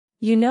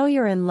You know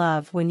you're in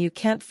love when you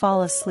can't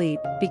fall asleep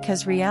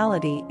because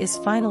reality is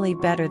finally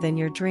better than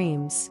your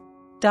dreams.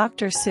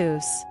 Dr.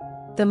 Seuss.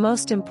 The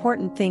most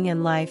important thing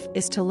in life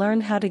is to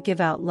learn how to give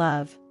out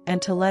love,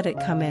 and to let it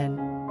come in.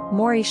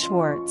 Morrie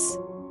Schwartz.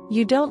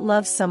 You don't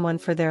love someone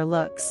for their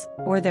looks,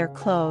 or their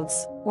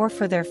clothes, or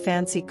for their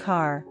fancy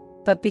car,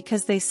 but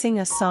because they sing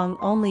a song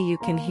only you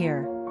can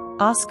hear.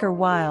 Oscar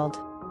Wilde.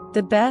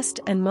 The best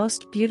and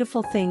most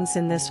beautiful things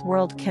in this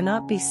world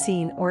cannot be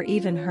seen or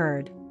even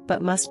heard,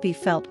 but must be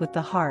felt with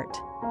the heart.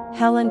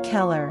 Helen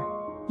Keller.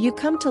 You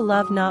come to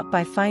love not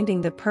by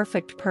finding the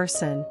perfect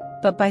person,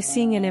 but by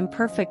seeing an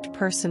imperfect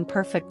person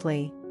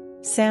perfectly.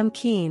 Sam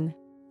Keen.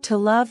 To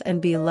love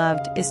and be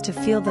loved is to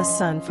feel the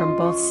sun from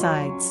both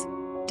sides.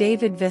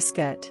 David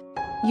Viscott.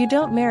 You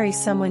don't marry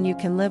someone you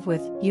can live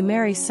with, you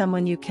marry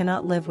someone you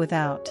cannot live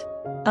without.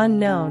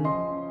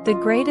 Unknown. The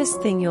greatest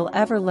thing you'll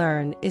ever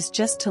learn is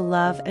just to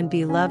love and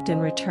be loved in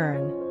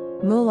return.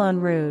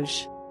 Moulin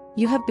Rouge.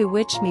 You have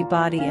bewitched me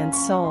body and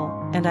soul,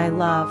 and I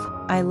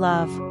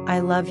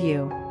love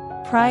you.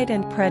 Pride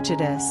and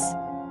Prejudice.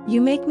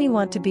 You make me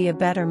want to be a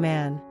better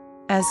man.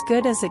 As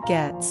good as it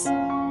gets.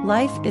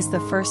 Life is the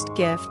first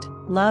gift,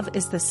 love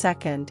is the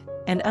second,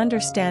 and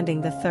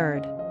understanding the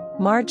third.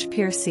 Marge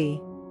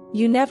Piercy.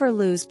 You never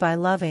lose by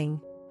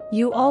loving.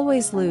 You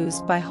always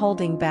lose by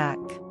holding back.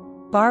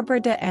 Barbara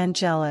de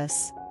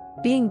Angelis.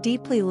 Being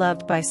deeply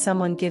loved by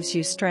someone gives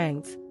you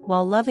strength,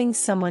 while loving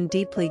someone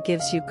deeply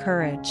gives you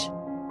courage.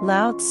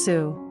 Lao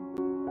Tzu.